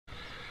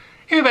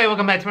everybody,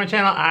 welcome back to my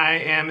channel. I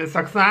am Miss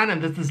Roxanne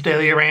and this is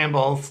Daily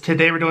Rambles.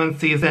 Today we're doing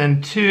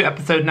season 2,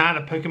 episode 9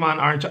 of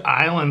Pokemon Orange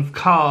Islands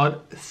called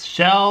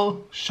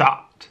Shell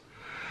Shocked.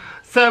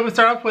 So we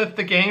start off with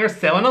the gang are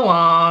sailing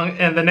along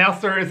and the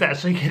Nelster is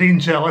actually getting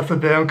jealous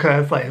of them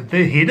because like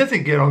he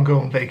doesn't get on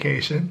going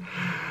vacation.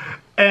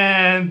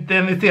 And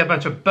then they see a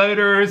bunch of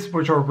boaters,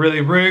 which are really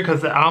rude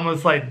because they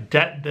almost like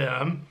debt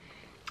them.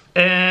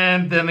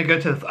 And then they go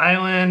to this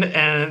island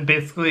and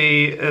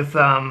basically it's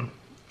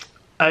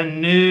a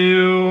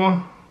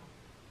new,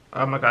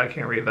 oh my god, I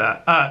can't read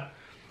that.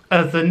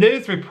 As a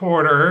news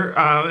reporter,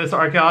 this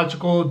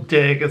archaeological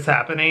dig is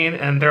happening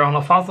and they're on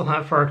a fossil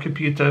hunt for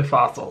Kabuto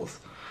fossils.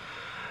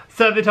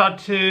 So they talk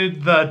to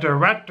the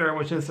director,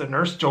 which is a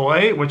Nurse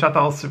Joy, which I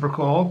thought was super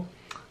cool.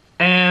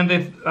 And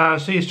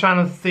she's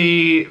trying to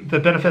see the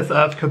benefits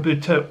of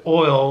Kabuto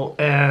oil,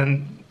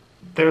 and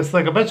there's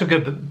like a bunch of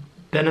good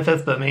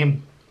benefits, but the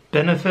main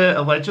benefit,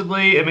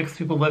 allegedly, it makes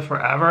people live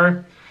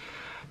forever.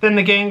 Then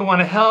the gang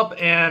want to help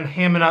and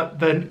hamming up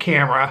the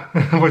camera,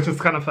 which is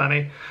kind of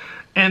funny.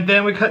 And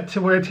then we cut to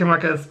where Team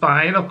Rocket is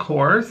spying, of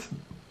course.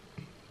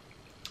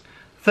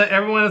 So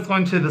everyone is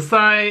going to the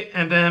site,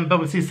 and then but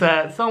we see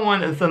that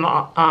someone is in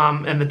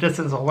the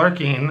distance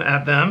lurking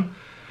at them.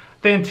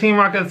 Then Team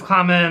Rocket is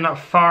coming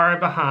far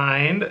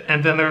behind,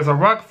 and then there's a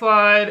rock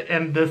slide,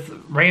 and this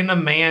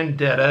random man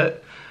did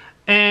it.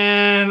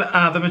 And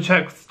the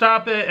Machoke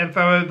stop it and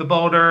throw the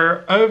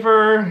boulder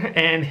over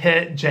and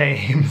hit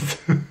James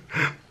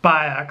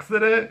by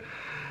accident.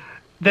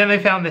 Then they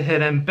found the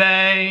hidden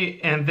bay,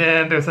 and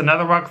then there's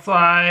another rock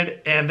slide,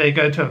 and they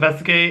go to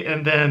investigate,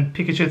 and then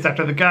Pikachu's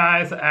after the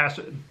guys. So Ash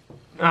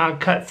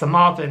cuts them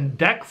off and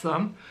decks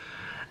them,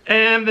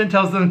 and then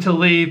tells them to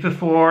leave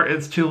before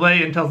it's too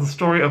late, and tells the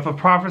story of a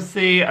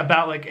prophecy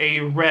about like a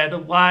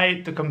red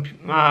light. The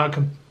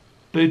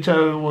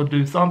Kabuto will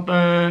do something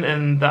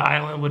and the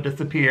island would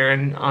disappear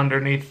and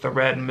underneath the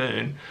red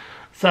moon.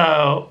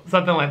 So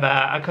something like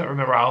that. I couldn't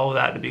remember all of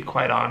that, to be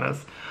quite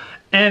honest.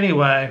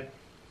 Anyway,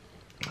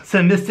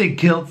 so Mystic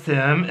guilts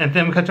him, and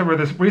then we cut to where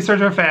this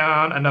researcher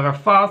found another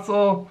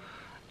fossil,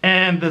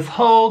 and this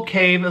whole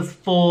cave is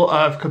full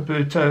of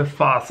Kabuto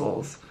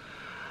fossils.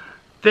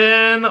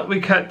 Then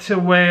we cut to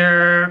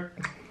where,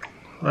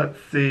 let's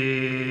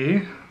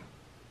see.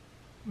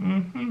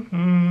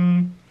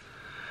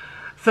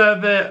 So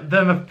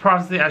then the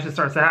prophecy actually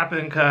starts to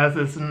happen because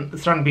it's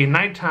starting to be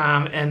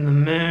nighttime and the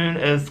moon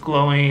is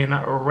glowing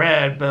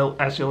red, but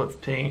actually it looks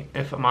pink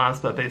if I'm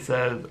honest, but they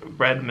said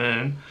red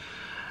moon.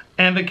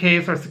 And the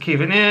cave starts to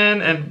caving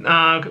in,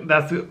 and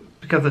that's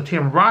because of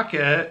Team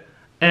Rocket.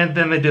 And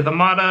then they do the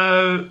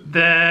motto,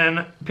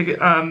 then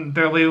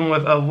they're leaving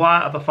with a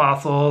lot of the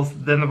fossils,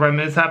 then the red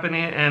moon is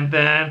happening, and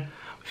then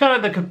we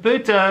found out the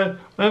Kabuto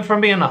went from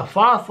being a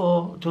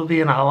fossil to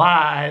being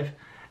alive,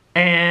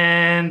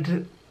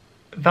 and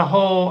the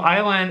whole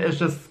island is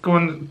just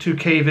going to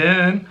cave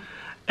in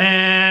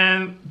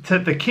and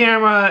take the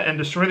camera and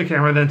destroy the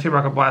camera. Then Team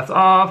Rocket blasts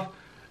off.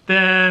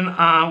 Then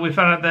we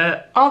found out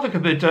that all the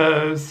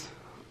Kabutos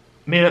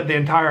made up the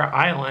entire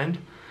island.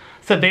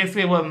 So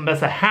basically what must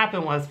have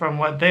happened was, from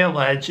what they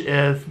allege,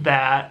 is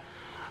that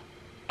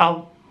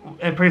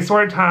in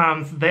prehistoric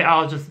times they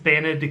all just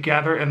banded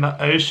together in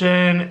the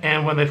ocean,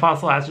 and when they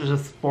fossilized it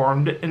just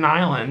formed an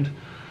island.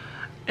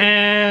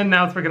 And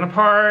now it's breaking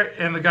apart,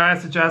 and the guy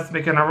suggests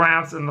making a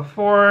raft in the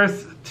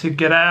forest to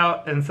get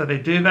out, and so they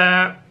do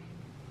that.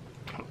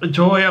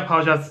 Joy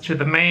apologizes to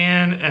the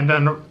man, and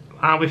then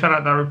we found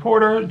out the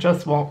reporter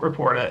just won't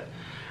report it.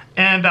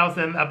 And that was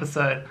the end of the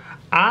episode.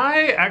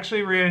 I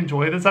actually really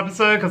enjoyed this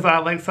episode because I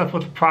like stuff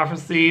with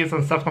prophecies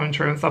and stuff coming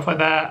true and stuff like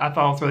that. I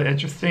thought it was really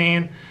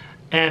interesting.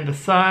 And the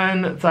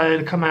sun decided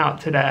to come out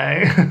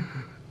today.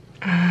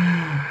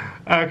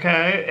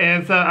 Okay,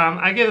 and so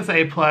I give this an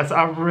A+.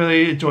 I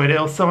really enjoyed it.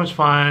 It was so much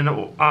fun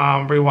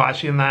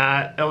rewatching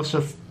that. It was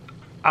just,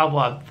 I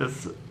loved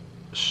this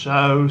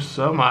show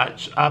so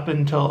much up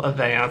until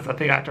Advance. I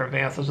think after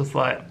Advance I was just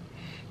like,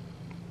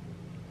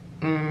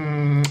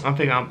 I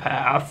think I'll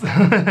pass.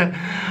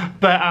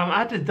 But I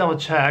had to double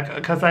check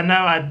because I know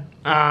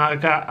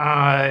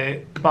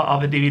I bought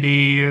all the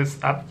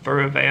DVDs up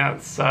through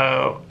Advance.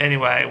 So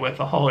anyway, with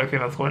the whole everything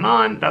that's going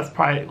on, that's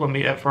probably going to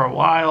be it for a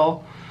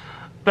while.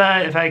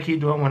 But if I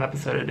keep doing one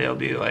episode a day, it'll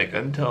be like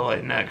until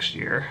like next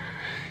year.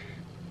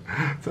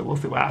 So we'll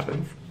see what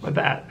happens with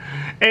that.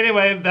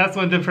 Anyway, that's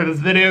what I did for this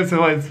video. So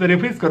like this video,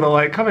 please go to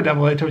like, comment down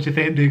below, tell me what you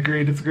think, do you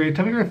agree, disagree,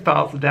 tell me your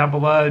thoughts down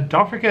below.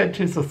 Don't forget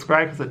to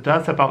subscribe because it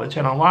does help out the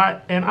channel a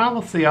lot. And I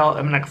will see y'all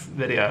in the next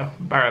video.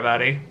 Bye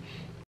everybody.